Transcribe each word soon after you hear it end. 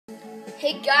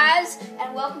Hey guys,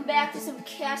 and welcome back to some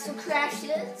Castle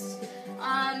Crashes.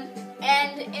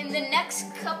 And in the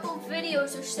next couple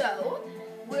videos or so,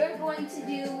 we're going to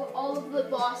do all of the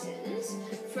bosses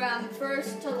from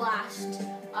first to last.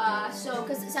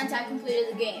 Since I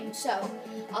completed the game, so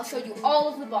I'll show you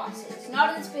all of the bosses.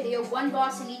 Not in this video, one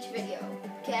boss in each video.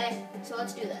 Okay, so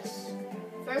let's do this.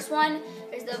 First one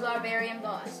is the Barbarian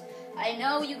boss. I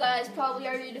know you guys probably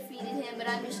already defeated him, but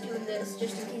I'm just doing this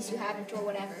just in case you haven't or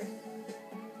whatever.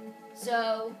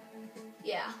 So,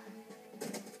 yeah.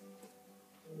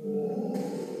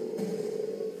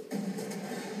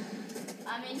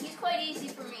 I mean, he's quite easy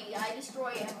for me. I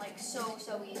destroy him like so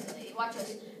easily. Watch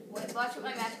this. Watch what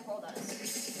my magic pole does.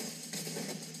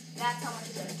 That's how much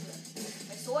it does to him.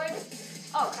 My sword.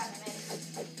 Oh, crap, I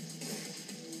missed.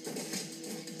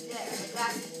 There,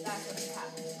 like that's what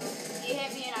happens. He hit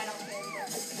me and I don't care.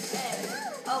 There.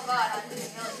 Oh god, I'm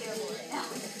doing really terrible right now.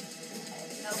 I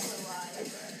have no clue why,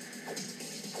 but...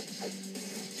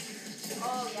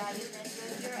 Oh yeah, you missed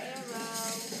with your arrow.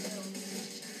 Boom.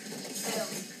 Boom.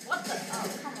 What the? Oh,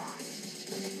 come on.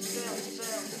 Boom,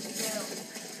 boom, boom.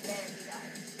 There, you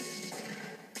died.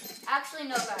 Actually,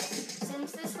 no guys. Since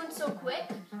this one's so quick,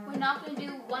 we're not going to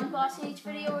do one boss in each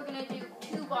video. We're going to do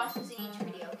two bosses in each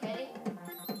video, okay?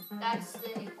 That's the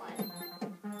new plan.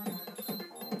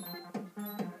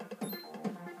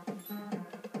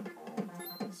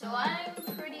 So I'm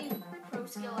pretty pro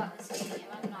skill at this game.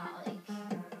 I'm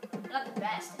not the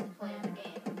best at playing the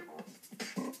game.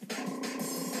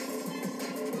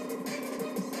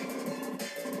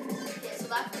 Yeah, so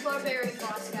that's the Barbarian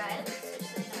boss, guys, just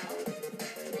so you know.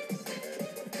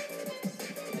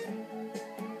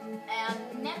 And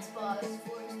the next boss,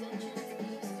 Forest Dungeon,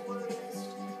 is Forest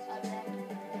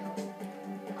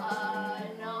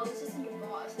no, this isn't your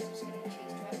boss. I'm just getting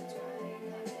chased rabbits by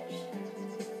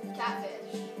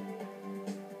catfish.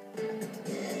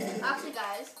 Actually,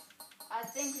 guys, I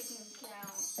think we can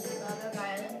count the other guy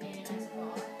as being as a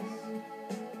boss.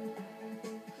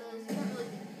 Because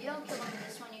you don't kill him in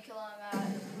this one, you kill him at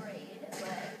the parade,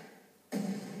 but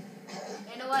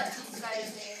you know what? This guy is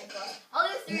being a boss. I'll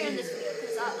do 3 in this video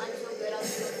because I'm so good, I'll do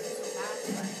it so fast.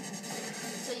 But...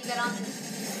 So you get on to this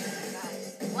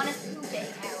guys. One is Pupe,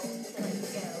 how to go.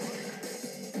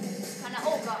 Kinda,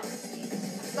 oh god, geez.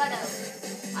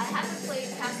 I haven't played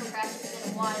Castle Crashes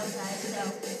in a while, guys, so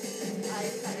I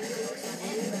kind of focused on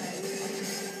it, but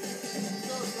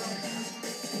still growing down.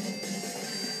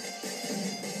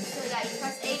 So yeah, you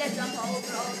press A to jump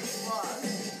over all of these blocks,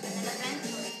 and then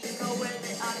eventually you go where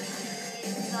the other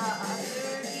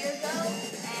gear go,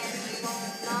 and you will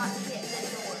not hit the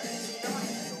door. So you don't want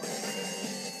to hit the door.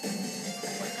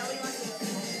 But nobody wants to hit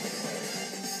the door.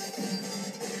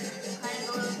 Kind of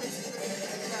go to the places where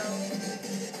you go.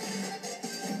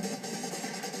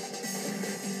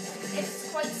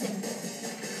 It's quite simple.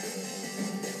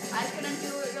 I couldn't do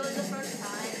it really the first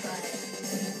time, but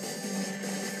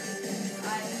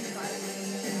I tried to do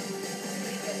it.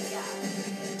 Because, yeah.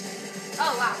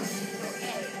 Oh, wow.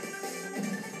 Okay.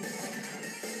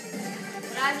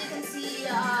 But as you can see,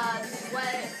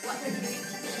 what they're doing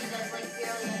to me does, like,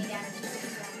 barely any damage to me.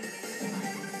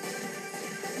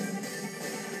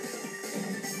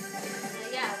 So,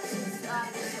 yeah, this is,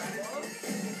 this level.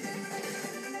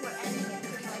 We're ending it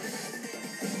pretty much.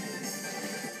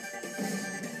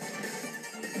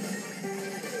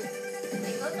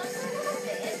 It goes up a little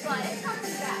bit, but it's not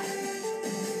too bad.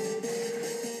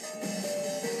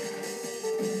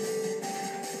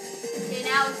 Okay,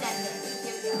 now it's ending.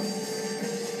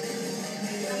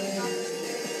 Here we go.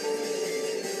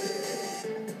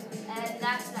 And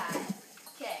that's that.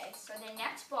 Okay, so the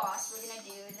next boss we're going to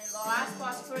do, the last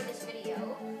boss for this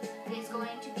video, is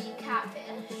going to be Catfish.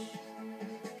 I'm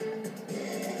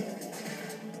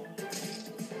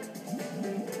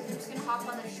just going to hop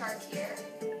on the shark here.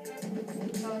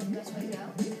 That was the best way to go.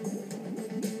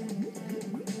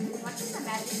 Watch the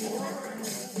magic do.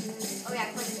 Oh yeah,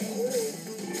 click it.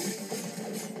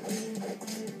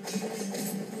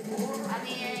 I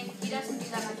mean, he doesn't do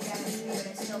that much damage to me, but I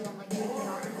still don't like getting hit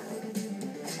on him.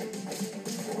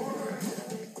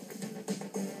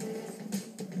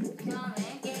 Come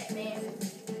and get me.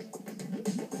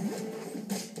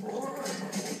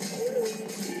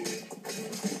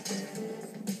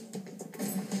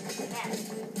 Yeah.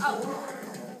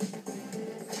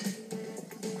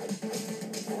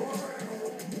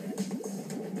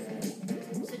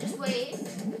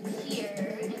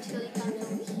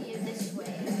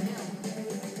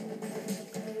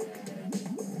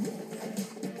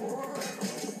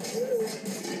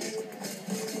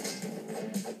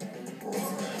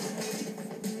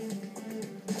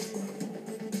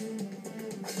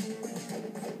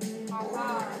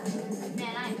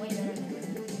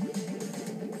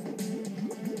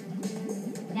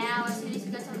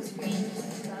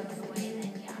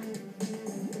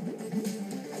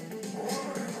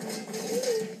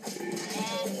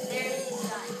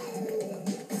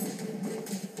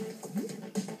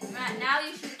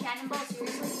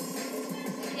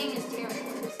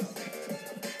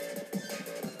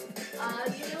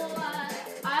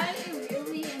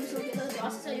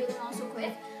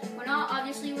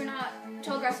 actually, we're not.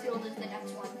 Tallgrass Field is the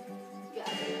next one. Yeah.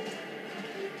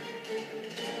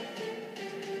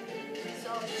 So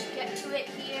just get to it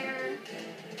here.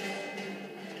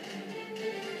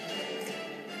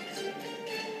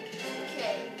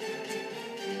 Okay.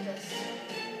 Do this.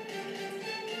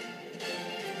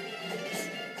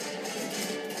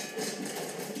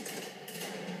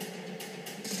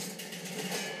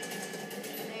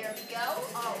 There we go.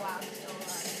 Oh wow, he's still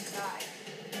alive. Die.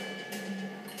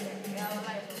 There we go. I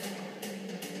might as well.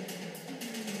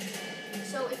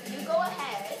 So if you go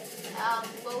ahead,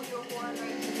 blow your horn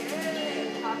right here.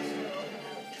 Hawkster,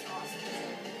 it's awesome.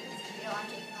 You know, I'm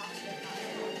taking Hawkster, not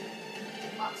your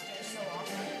Hawkster is so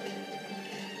awesome.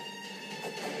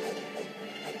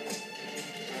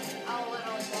 I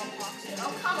literally love Hawkster.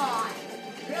 Oh, come on.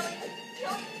 Really?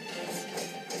 Really?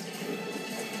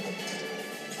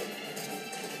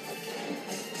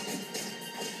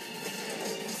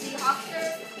 See, Hawkster,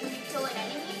 when you kill an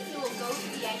enemy, he will go to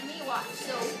the enemy. Watch.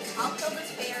 So, I'll kill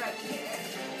this bear right here.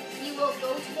 He will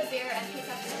go to the bear and pick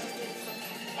up some food from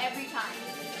him every time.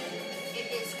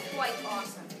 It is quite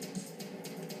awesome.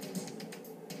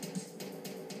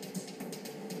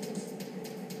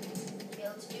 Okay,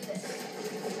 let's do this.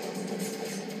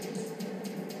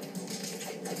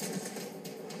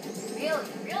 Really?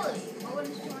 Really?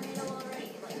 Owen's tornado already?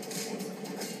 Like, seriously.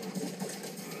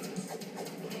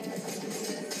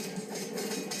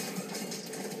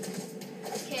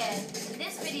 Okay, in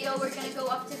this video we're gonna go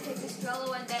up to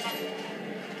Pipistrello and then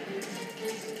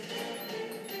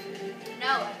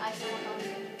no, I still want to.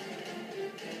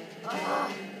 Oh,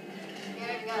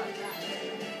 there we go.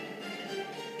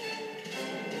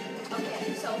 Okay,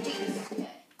 so these.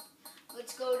 Okay,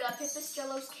 let's go to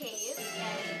Pipistrello's cave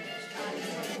and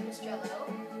destroy Pipistrello,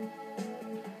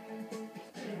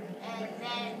 and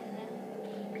then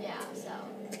yeah, so.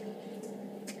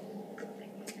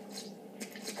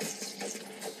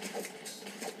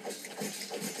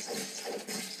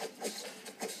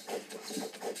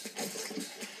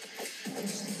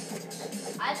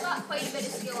 I've got quite a bit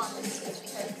of skill on this game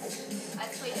because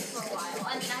I've played it for a while. I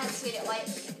mean, I haven't played it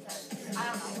lightly because I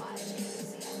don't know why. I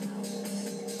don't know.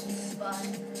 But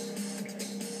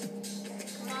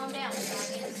come on down,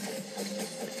 Dragons.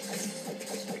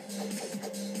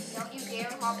 Don't you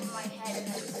dare hop in my head and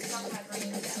then suck my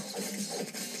brains out.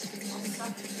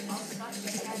 I'll suck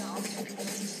your head off.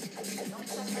 Don't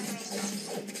suck my brains off.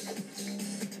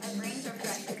 My brains are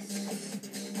precious.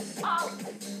 Oh!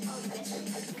 Oh, you missed me.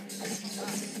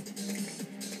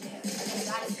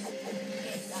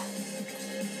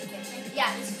 Yeah,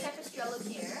 this is Pipistrello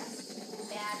here.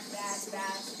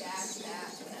 Bash,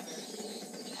 whatever.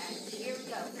 And here we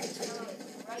go. Pipistrello is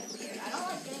right here. I don't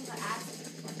like getting the acid.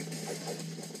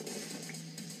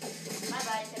 My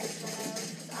bad, Pipistrello,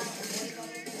 because I am way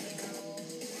better than you.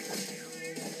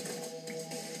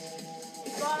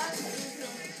 This boss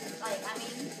isn't, like, I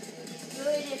mean, it's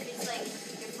good if it's, like,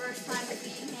 your first time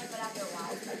defeating him, but after a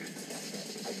while,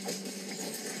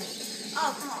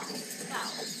 oh, come on. No.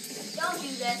 Don't do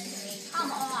this to me.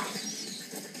 Come on.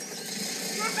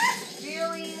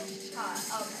 Really? Okay.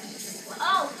 Well,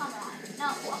 oh, come on. No,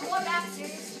 more back,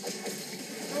 seriously?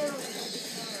 Literally.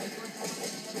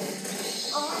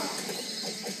 Oh.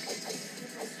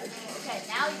 Okay,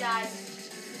 now he dies.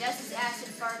 He does his acid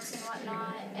farts and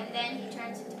whatnot, and then he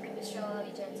turns into Pipistrello.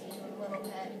 He turns into a little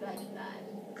pet, Buggy Bat.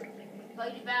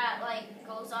 Buggy Bat, like,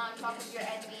 goes on top of your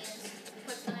enemies,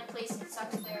 puts them in place and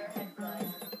sucks their head blood.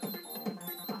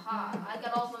 Aha, I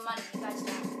got all the money you guys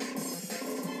have.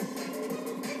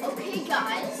 Okay,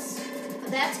 guys,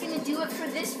 that's gonna do it for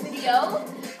this video.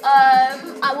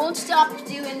 I won't stop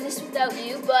doing this without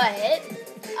you, but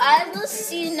I will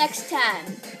see you next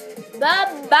time.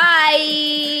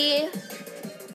 Bye-bye!